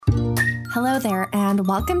Hello there, and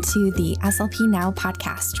welcome to the SLP Now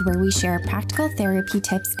podcast, where we share practical therapy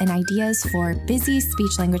tips and ideas for busy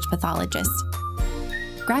speech-language pathologists.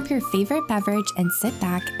 Grab your favorite beverage and sit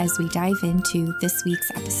back as we dive into this week's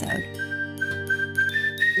episode.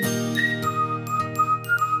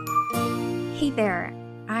 Hey there,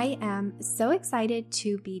 I am so excited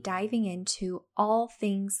to be diving into all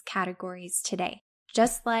things categories today.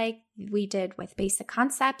 Just like we did with basic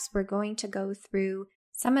concepts, we're going to go through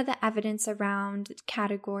some of the evidence around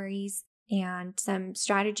categories and some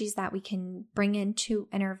strategies that we can bring into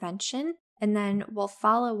intervention. And then we'll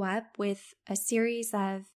follow up with a series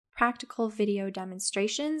of practical video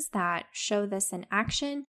demonstrations that show this in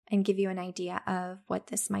action and give you an idea of what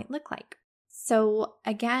this might look like. So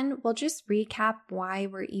again, we'll just recap why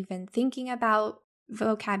we're even thinking about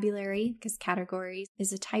vocabulary, because categories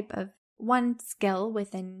is a type of one skill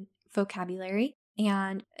within vocabulary.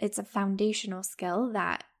 And it's a foundational skill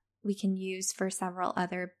that we can use for several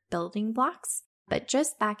other building blocks. But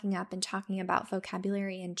just backing up and talking about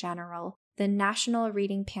vocabulary in general, the National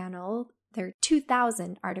Reading Panel, their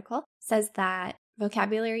 2000 article, says that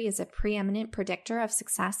vocabulary is a preeminent predictor of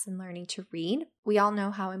success in learning to read. We all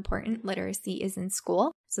know how important literacy is in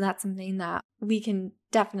school, so that's something that we can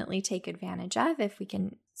definitely take advantage of if we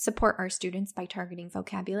can support our students by targeting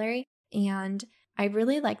vocabulary. And I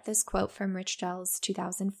really like this quote from Richtel's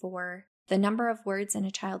 2004. The number of words in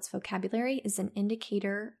a child's vocabulary is an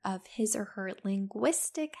indicator of his or her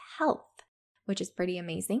linguistic health, which is pretty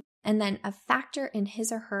amazing. And then a factor in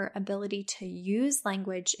his or her ability to use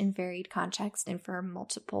language in varied contexts and for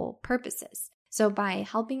multiple purposes. So by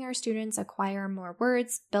helping our students acquire more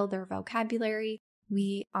words, build their vocabulary,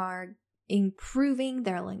 we are improving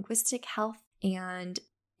their linguistic health and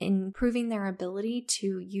improving their ability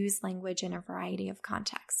to use language in a variety of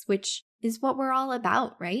contexts, which is what we're all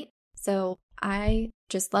about, right? So I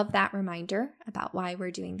just love that reminder about why we're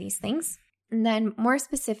doing these things. And then more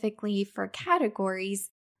specifically for categories,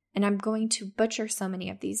 and I'm going to butcher so many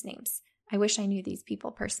of these names. I wish I knew these people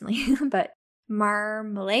personally, but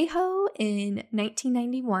Marmolejo in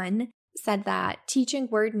 1991 said that teaching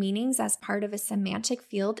word meanings as part of a semantic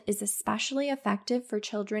field is especially effective for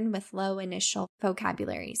children with low initial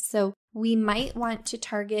vocabulary. So we might want to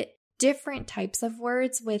target different types of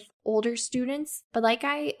words with older students, but like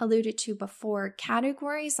I alluded to before,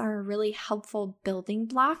 categories are a really helpful building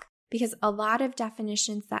block because a lot of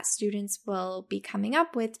definitions that students will be coming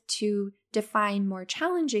up with to define more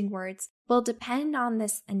challenging words will depend on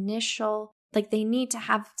this initial, they need to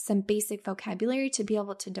have some basic vocabulary to be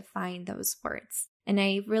able to define those words. And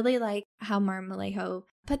I really like how Marmolejo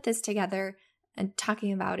put this together and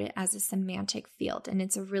talking about it as a semantic field. And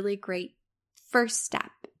it's a really great first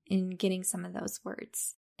step in getting some of those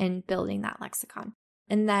words and building that lexicon.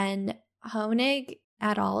 And then Honig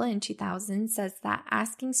et al. In 2000 says that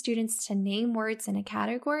asking students to name words in a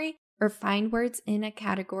category or find words in a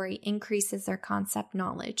category increases their concept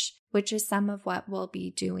knowledge, which is some of what we'll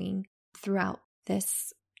be doing throughout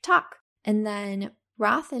this talk. And then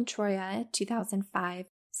Roth and Troya, 2005,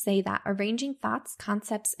 say that arranging thoughts,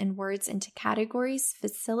 concepts, and words into categories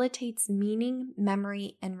facilitates meaning,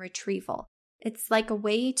 memory, and retrieval. It's like a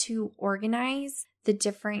way to organize the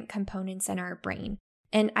different components in our brain.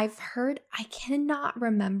 And I've heard, I cannot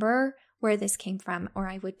remember where this came from, or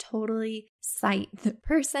I would totally cite the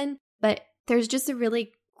person, but there's just a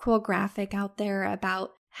really cool graphic out there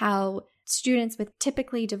about how students with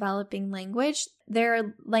typically developing language,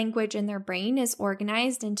 their language in their brain is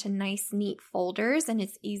organized into nice, neat folders, and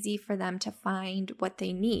it's easy for them to find what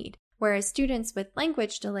they need. Whereas students with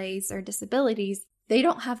language delays or disabilities, they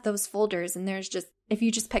don't have those folders, and there's just, if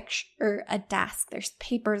you just picture a desk, there's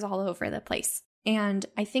papers all over the place. And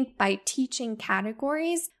I think by teaching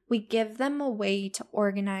categories, we give them a way to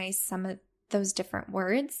organize some of those different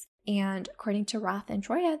words. And according to Roth and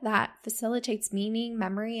Troya, that facilitates meaning,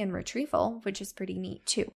 memory, and retrieval, which is pretty neat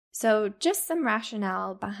too. So just some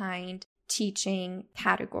rationale behind teaching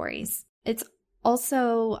categories. It's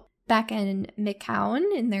also Beck and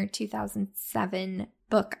McCown in their 2007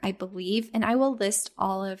 book, I believe, and I will list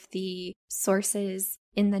all of the sources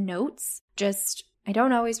in the notes. I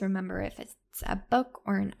don't always remember if it's a book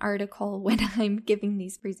or an article when I'm giving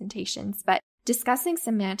these presentations, but discussing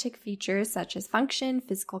semantic features such as function,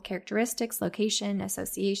 physical characteristics, location,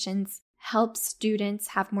 associations helps students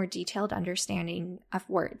have more detailed understanding of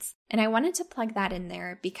words. And I wanted to plug that in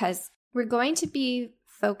there because we're going to be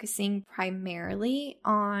focusing primarily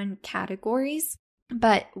on categories,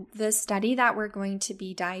 but the study that we're going to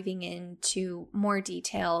be diving into more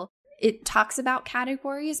detail it talks about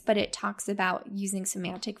categories, but it talks about using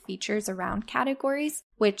semantic features around categories,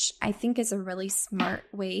 which I think is a really smart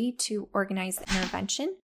way to organize the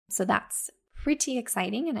intervention. So that's pretty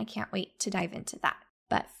exciting, and I can't wait to dive into that.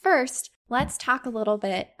 But first, let's talk a little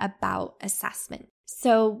bit about assessment.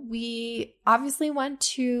 So we obviously want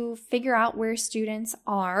to figure out where students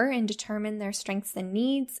are and determine their strengths and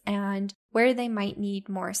needs and where they might need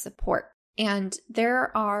more support. And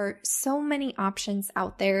there are so many options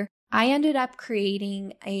out there. I ended up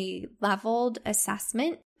creating a leveled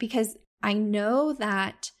assessment because I know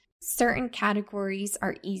that certain categories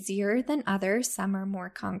are easier than others. Some are more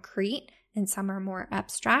concrete and some are more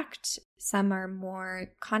abstract. Some are more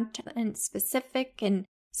content specific. And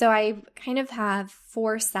so I kind of have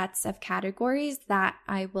 4 sets of categories that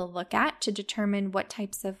I will look at to determine what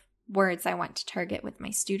types of words I want to target with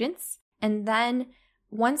my students. And then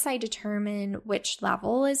once I determine which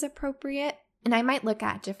level is appropriate, and I might look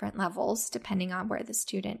at different levels depending on where the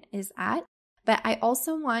student is at, but I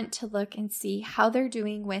also want to look and see how they're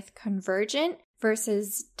doing with convergent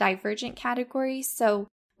versus divergent categories. So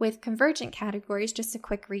with convergent categories, just a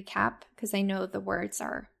quick recap, because I know the words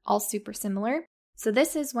are all super similar. So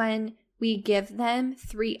this is when we give them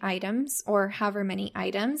 3 items or however many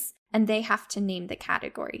items, and they have to name the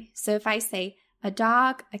category. So if I say a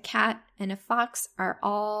dog, a cat, and a fox are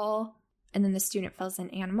all, and then the student fills in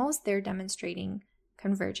animals, they're demonstrating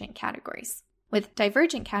convergent categories. With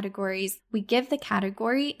divergent categories, we give the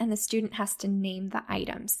category and the student has to name the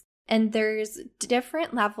items. And there's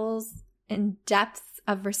different levels and depths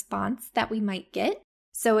of response that we might get.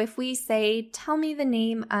 So if we say, tell me the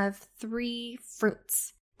name of 3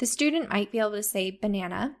 fruits, the student might be able to say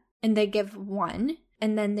banana, and they give 1,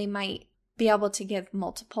 and then they might be able to give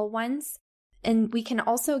multiple ones. And we can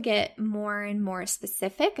also get more and more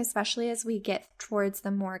specific, especially as we get towards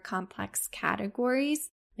the more complex categories,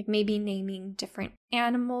 like maybe naming different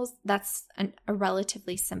animals. That's a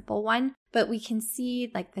relatively simple one, but we can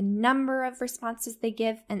see like the number of responses they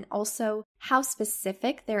give and also how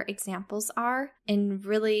specific their examples are and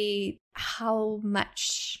really how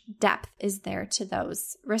much depth is there to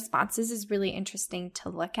those responses is really interesting to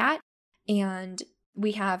look at. And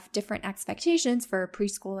we have different expectations for a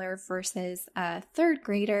preschooler versus a 3rd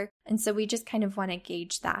grader. And so we just kind of want to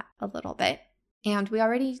gauge that a little bit. And we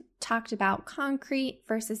already talked about concrete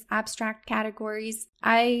versus abstract categories.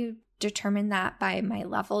 I determine that by my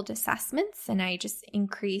leveled assessments, and I just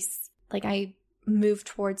I move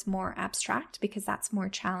towards more abstract because that's more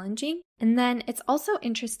challenging. And then it's also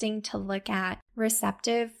interesting to look at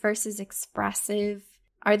receptive versus expressive.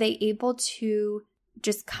 Are they able to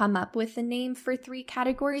just come up with a name for 3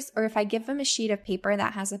 categories? Or if I give them a sheet of paper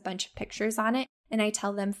that has a bunch of pictures on it and I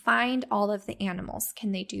tell them find all of the animals,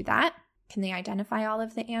 can they do that? Can they identify all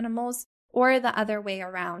of the animals? Or the other way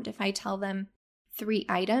around, if I tell them 3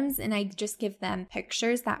 items and I just give them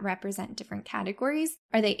pictures that represent different categories,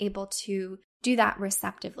 are they able to do that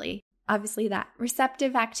receptively? Obviously, that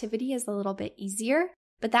receptive activity is a little bit easier,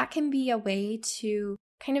 but that can be a way to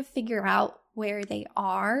kind of figure out where they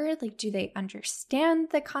are. Like, do they understand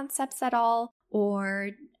the concepts at all? Or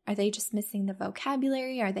are they just missing the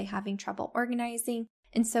vocabulary? Are they having trouble organizing?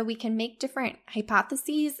 And so we can make different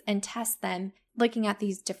hypotheses and test them looking at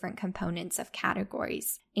these different components of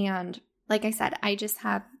categories. And like I said, I just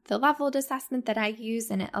have the leveled assessment that I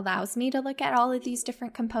use, and it allows me to look at all of these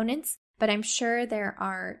different components. But I'm sure there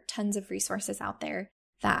are tons of resources out there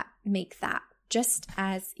that make that just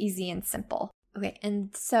as easy and simple. Okay,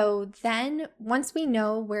 and so then once we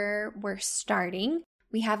know where we're starting,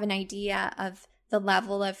 we have an idea of the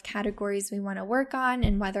level of categories we want to work on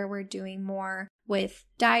and whether we're doing more with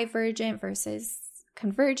divergent versus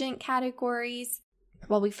convergent categories.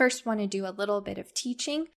 Well, we first want to do a little bit of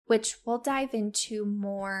teaching, which we'll dive into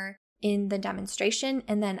more in the demonstration.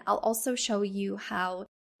 And then I'll also show you how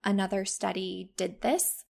another study did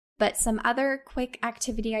this. But some other quick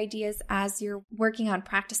activity ideas as you're working on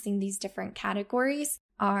practicing these different categories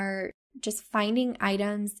are just finding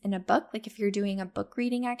items in a book. Like if you're doing a book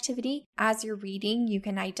reading activity, as you're reading, you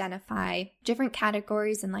can identify different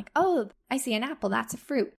categories and like, oh, I see an apple, that's a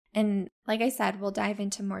fruit. And like I said, we'll dive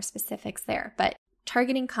into more specifics there. But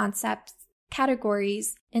targeting concepts,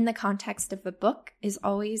 categories in the context of a book is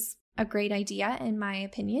always a great idea, in my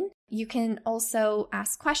opinion. You can also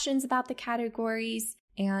ask questions about the categories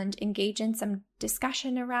and engage in some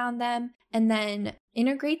discussion around them, and then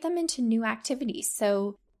integrate them into new activities.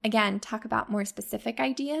 So again, talk about more specific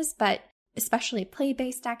ideas, but especially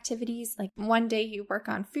play-based activities. Like one day you work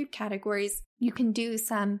on food categories, you can do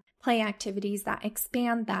some play activities that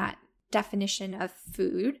expand that definition of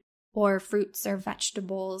food or fruits or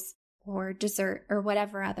vegetables. or dessert or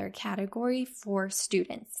whatever other category for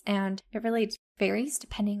students. And it really varies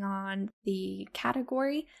depending on the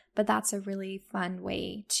category, but that's a really fun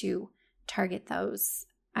way to target those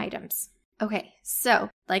items. Okay, so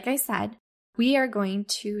like I said, we are going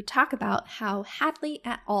to talk about how Hadley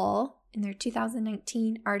et al. In their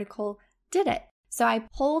 2019 article did it. So I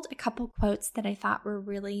pulled a couple quotes that I thought were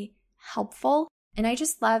really helpful, and I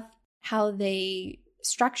just love how they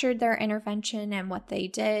structured their intervention and what they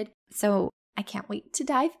did. So I can't wait to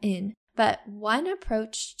dive in. But one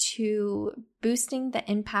approach to boosting the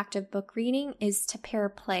impact of book reading is to pair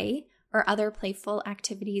play or other playful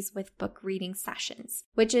activities with book reading sessions,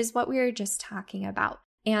 which is what we were just talking about.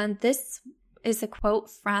 And this is a quote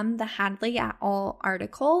from the Hadley et al.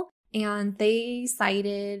 Article, and they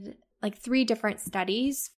cited like 3 different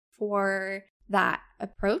studies for that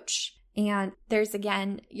approach. And there's,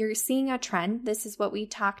 again, you're seeing a trend. This is what we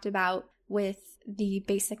talked about with the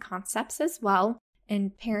basic concepts as well,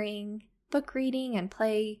 and pairing book reading and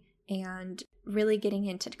play and really getting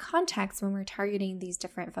into context when we're targeting these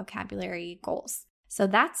different vocabulary goals. So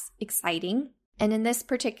that's exciting. And in this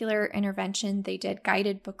particular intervention, they did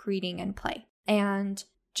guided book reading and play. And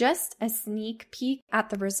just a sneak peek at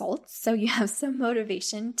the results, so you have some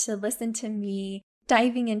motivation to listen to me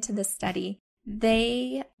diving into the study.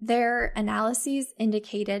 Their analyses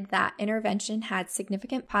indicated that intervention had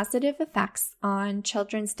significant positive effects on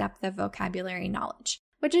children's depth of vocabulary knowledge,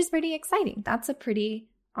 which is pretty exciting. That's a pretty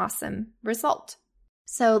awesome result.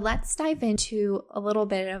 So let's dive into a little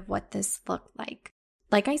bit of what this looked like.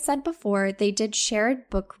 Like I said before, they did shared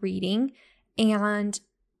book reading, and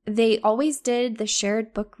they always did the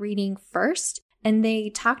shared book reading first, and they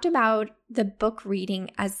talked about the book reading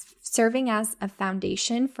as serving as a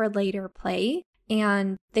foundation for later play.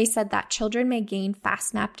 And they said that children may gain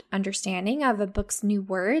fast-snapped understanding of a book's new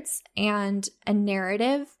words and a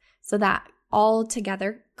narrative, so that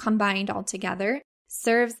combined all together,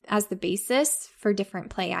 serves as the basis for different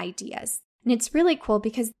play ideas. And it's really cool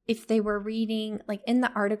because if they were reading, like in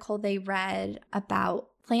the article, they read about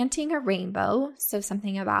planting a rainbow, so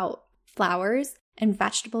something about flowers, and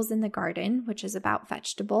vegetables in the garden, which is about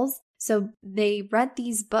vegetables. So they read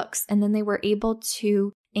these books and then they were able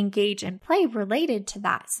to engage and play related to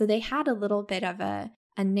that. So they had a little bit of a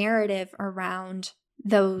narrative around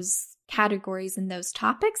those categories and those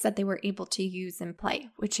topics that they were able to use and play,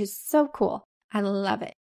 which is so cool. I love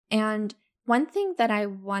it. And one thing that I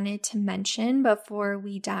wanted to mention before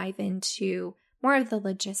we dive into more of the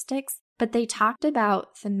logistics, but they talked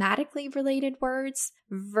about thematically related words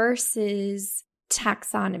versus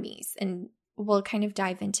taxonomies, and we'll kind of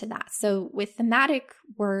dive into that. So with thematic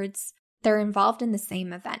words, they're involved in the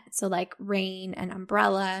same event. So like rain and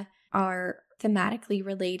umbrella are thematically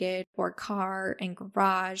related, or car and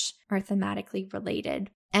garage are thematically related.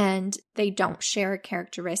 And they don't share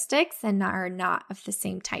characteristics and are not of the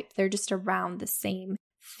same type. They're just around the same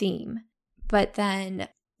theme. But then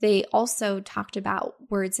they also talked about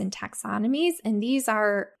words and taxonomies, and these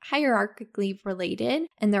are hierarchically related,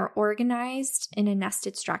 and they're organized in a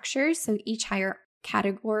nested structure. So each higher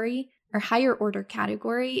category or higher order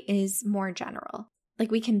category is more general. Like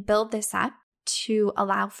we can build this up to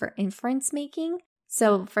allow for inference making.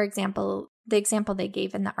 So for example, the example they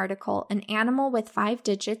gave in the article, an animal with 5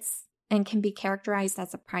 digits and can be characterized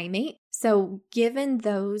as a primate. So given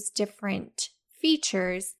those different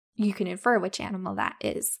features, you can infer which animal that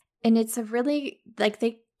is. And it's a really, like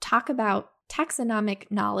they talk about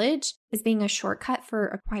taxonomic knowledge as being a shortcut for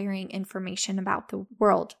acquiring information about the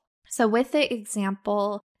world. So with the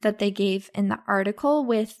example that they gave in the article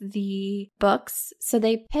with the books, so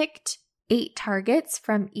they picked 8 targets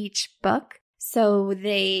from each book. So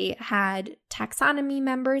they had taxonomy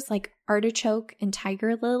members like artichoke and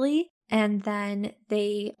tiger lily. And then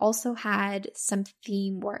they also had some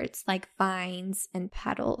theme words like vines and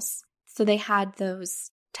petals. So they had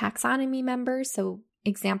those taxonomy members, so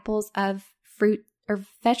examples of fruit or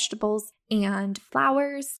vegetables and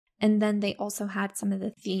flowers. And then they also had some of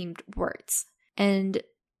the themed words. And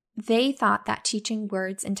they thought that teaching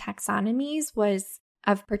words and taxonomies was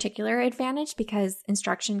of particular advantage because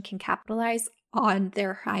instruction can capitalize on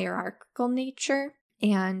their hierarchical nature.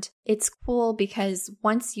 And it's cool because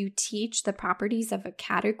once you teach the properties of a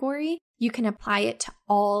category, you can apply it to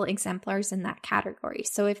all exemplars in that category.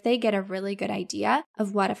 So if they get a really good idea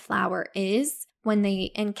of what a flower is, when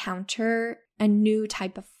they encounter a new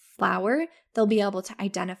type of flower, they'll be able to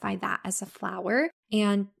identify that as a flower.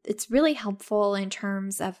 And it's really helpful in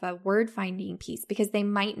terms of a word finding piece because they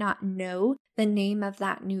might not know the name of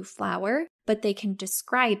that new flower, but they can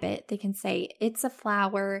describe it. They can say it's a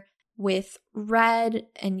flower with red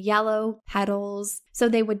and yellow petals. So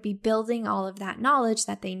they would be building all of that knowledge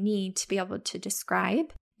that they need to be able to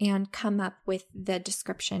describe and come up with the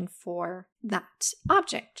description for that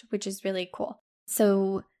object, which is really cool.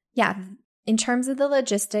 So yeah, in terms of the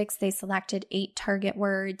logistics, they selected 8 target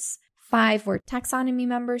words. 5 were taxonomy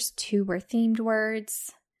members, 2 were themed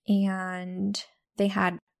words, and they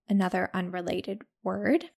had another unrelated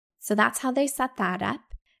word. So that's how they set that up.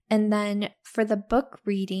 And then for the book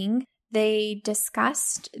reading, they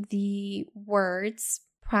discussed the words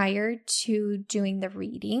prior to doing the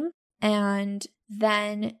reading, and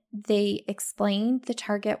then they explained the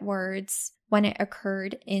target words when it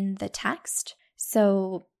occurred in the text.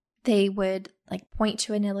 So they would point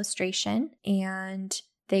to an illustration and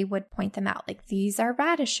they would point them out, these are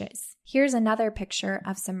radishes. Here's another picture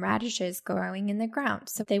of some radishes growing in the ground.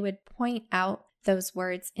 So they would point out those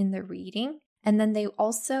words in the reading. And then they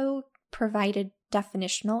also provided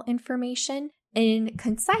definitional information in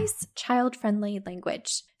concise, child-friendly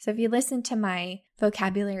language. So if you listen to my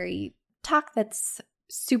vocabulary talk, that's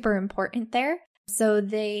super important there. So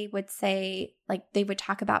they would say, they would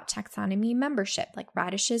talk about taxonomy membership,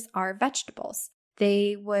 radishes are vegetables.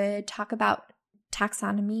 They would talk about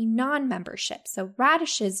taxonomy non-membership. So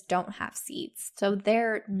radishes don't have seeds, so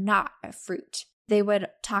they're not a fruit. They would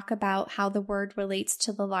talk about how the word relates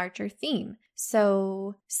to the larger theme.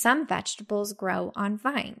 So some vegetables grow on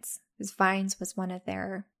vines, because vines was one of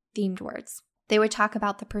their themed words. They would talk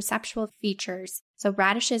about the perceptual features. So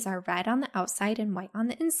radishes are red on the outside and white on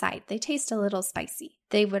the inside. They taste a little spicy.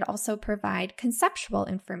 They would also provide conceptual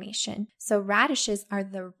information. So radishes are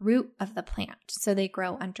the root of the plant, so they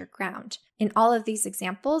grow underground. In all of these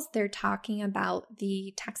examples, they're talking about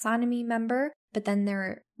the taxonomy member, but then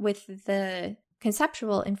they're with the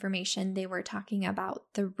conceptual information, they were talking about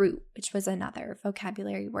the root, which was another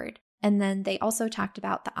vocabulary word. And then they also talked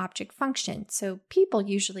about the object function. So people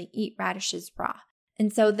usually eat radishes raw.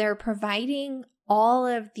 And so they're providing all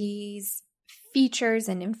of these features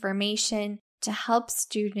and information to help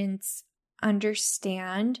students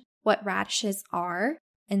understand what radishes are.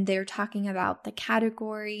 And they're talking about the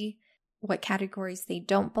category, what categories they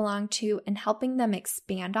don't belong to, and helping them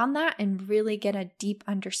expand on that and really get a deep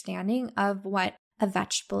understanding of what a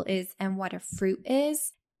vegetable is and what a fruit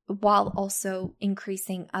is, while also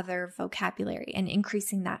increasing other vocabulary and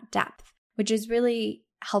increasing that depth, which is really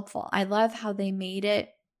helpful. I love how they made it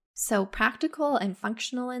so practical and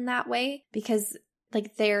functional in that way, because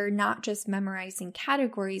they're not just memorizing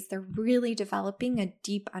categories, they're really developing a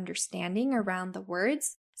deep understanding around the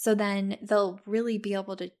words. So then they'll really be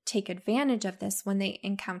able to take advantage of this when they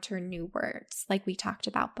encounter new words, like we talked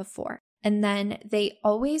about before. And then they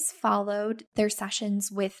always followed their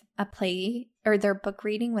sessions with a play, or their book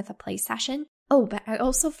reading with a play session. Oh, but I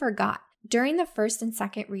also forgot. During the first and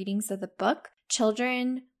second readings of the book,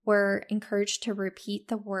 children were encouraged to repeat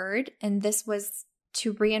the word, and this was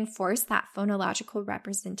to reinforce that phonological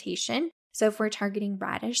representation. So if we're targeting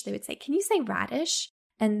radish, they would say, "Can you say radish?"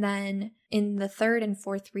 And then in the third and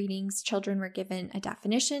fourth readings, children were given a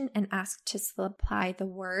definition and asked to supply the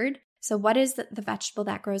word. So what is the vegetable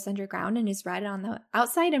that grows underground and is red on the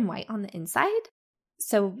outside and white on the inside?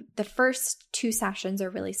 So the first 2 sessions are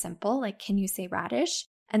really simple, can you say radish?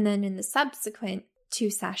 And then in the subsequent 2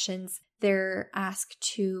 sessions, they're asked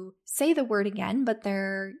to say the word again, but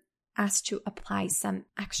they're asked to apply some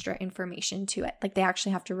extra information to it. They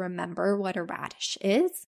actually have to remember what a radish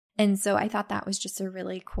is. And so I thought that was just a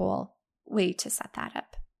really cool way to set that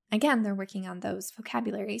up. Again, they're working on those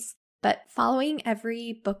vocabularies. But following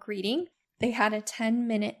every book reading, they had a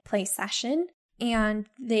 10-minute play session, and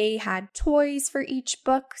they had toys for each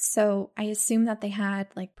book. So I assume that they had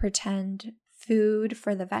pretend food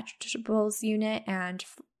for the vegetables unit and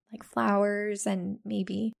flowers and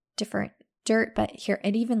maybe different dirt, but here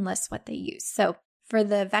it even lists what they use. So for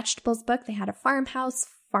the vegetables book, they had a farmhouse,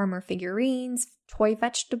 farmer figurines, toy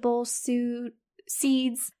vegetable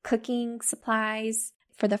seeds, cooking supplies.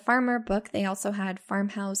 For the farmer book, they also had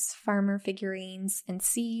farmhouse, farmer figurines, and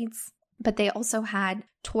seeds, but they also had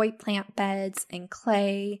toy plant beds and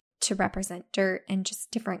clay to represent dirt and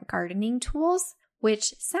just different gardening tools,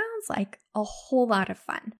 which sounds like a whole lot of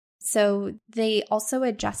fun. So they also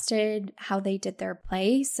adjusted how they did their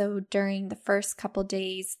play. So during the first couple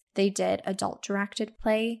days, they did adult-directed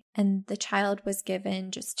play, and the child was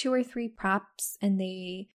given just 2 or 3 props, and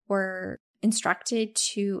they were instructed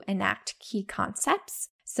to enact key concepts.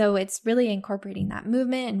 So it's really incorporating that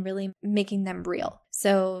movement and really making them real.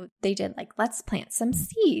 So they did let's plant some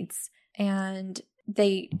seeds, and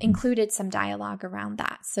they included some dialogue around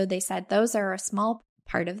that. So they said, those are a small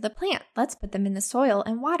part of the plant. Let's put them in the soil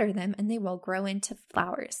and water them, and they will grow into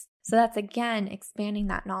flowers. So that's again expanding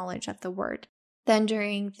that knowledge of the word. Then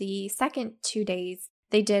during the second 2 days,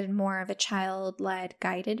 they did more of a child-led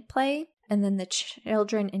guided play, and then the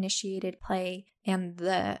children-initiated play, and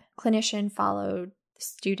the clinician followed the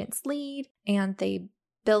student's lead, and they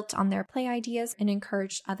built on their play ideas and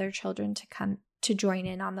encouraged other children to come to join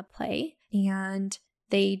in on the play. And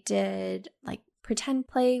they did like pretend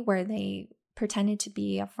play where they pretended to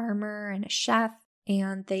be a farmer and a chef,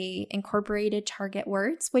 and they incorporated target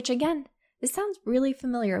words, which again, this sounds really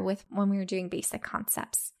familiar with when we were doing basic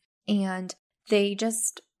concepts. And they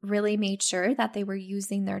just really made sure that they were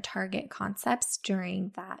using their target concepts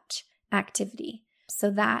during that activity. So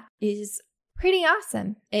that is pretty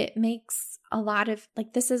awesome. It makes a lot of,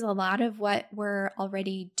 this is a lot of what we're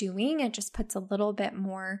already doing. It just puts a little bit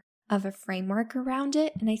more of a framework around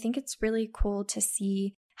it. And I think it's really cool to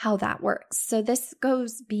see how that works. So this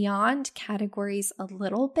goes beyond categories a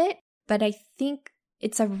little bit, but I think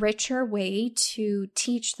it's a richer way to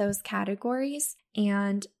teach those categories.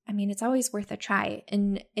 And I mean, it's always worth a try.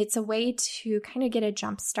 And it's a way to kind of get a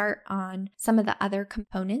jump start on some of the other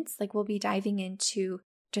components. Like we'll be diving into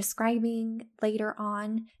describing later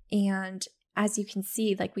on. And as you can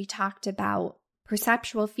see, like we talked about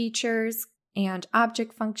perceptual features and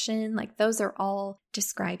object function, like those are all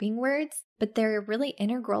describing words, but they're really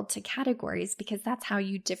integral to categories because that's how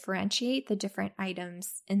you differentiate the different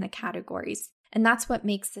items in the categories. And that's what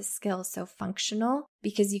makes this skill so functional,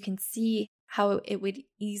 because you can see how it would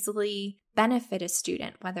easily benefit a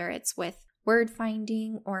student, whether it's with word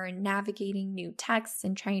finding or navigating new texts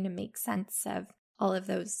and trying to make sense of all of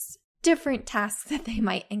those different tasks that they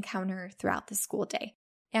might encounter throughout the school day.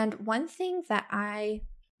 And one thing that I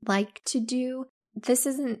like to do, this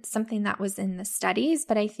isn't something that was in the studies,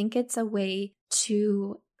 but I think it's a way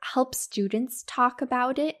to help students talk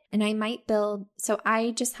about it. And I might build, so I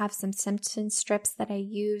just have some sentence strips that I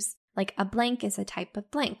use, like a blank is a type of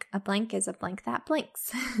blank. A blank is a blank that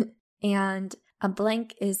blanks. And a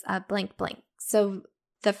blank is a blank blank. So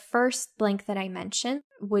the first blank that I mentioned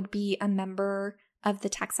would be a member of the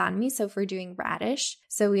taxonomy. So if we're doing radish,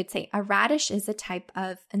 so we'd say a radish is a type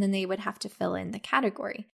of, and then they would have to fill in the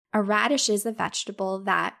category. A radish is a vegetable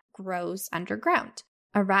that grows underground.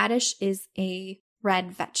 A radish is a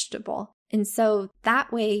red vegetable. And so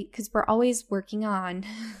that way, because we're always working on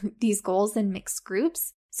these goals in mixed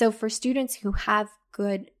groups. So for students who have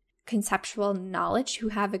good conceptual knowledge, who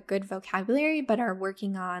have a good vocabulary, but are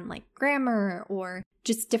working on like grammar or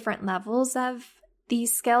just different levels of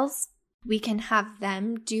these skills, we can have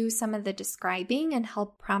them do some of the describing and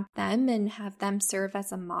help prompt them and have them serve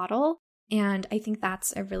as a model. And I think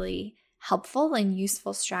that's a really helpful and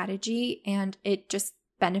useful strategy. And it just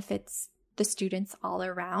benefits the students all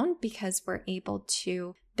around because we're able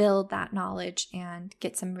to build that knowledge and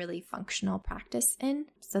get some really functional practice in.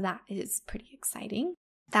 So that is pretty exciting.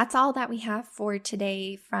 That's all that we have for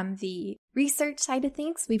today from the research side of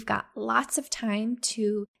things. We've got lots of time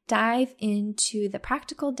to dive into the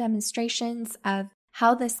practical demonstrations of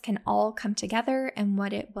how this can all come together and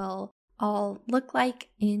what it will all look like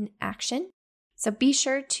in action. So be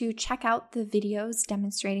sure to check out the videos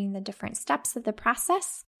demonstrating the different steps of the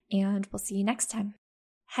process, and we'll see you next time.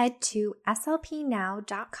 Head to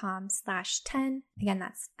slpnow.com/10. Again,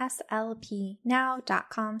 that's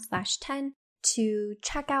slpnow.com/10 to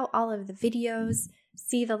check out all of the videos,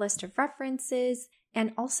 see the list of references,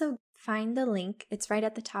 and also find the link. It's right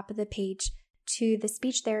at the top of the page to the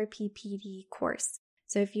Speech Therapy PD course.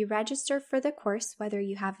 So if you register for the course, whether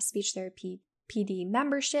you have a Speech Therapy PD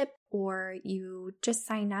membership or you just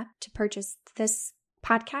sign up to purchase this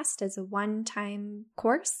podcast as a one-time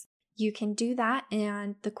course, you can do that.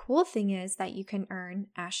 And the cool thing is that you can earn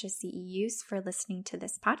ASHA CEUs for listening to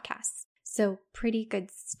this podcast. So pretty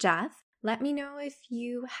good stuff. Let me know if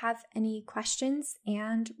you have any questions,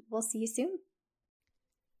 and we'll see you soon.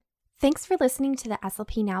 Thanks for listening to the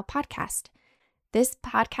SLP Now podcast. This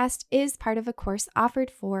podcast is part of a course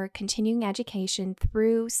offered for continuing education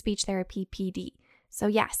through Speech Therapy PD. So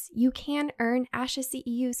yes, you can earn ASHA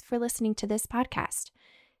CEUs for listening to this podcast.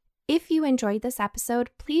 If you enjoyed this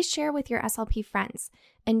episode, please share with your SLP friends.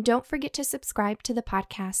 And don't forget to subscribe to the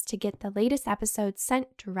podcast to get the latest episodes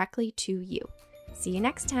sent directly to you. See you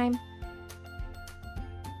next time.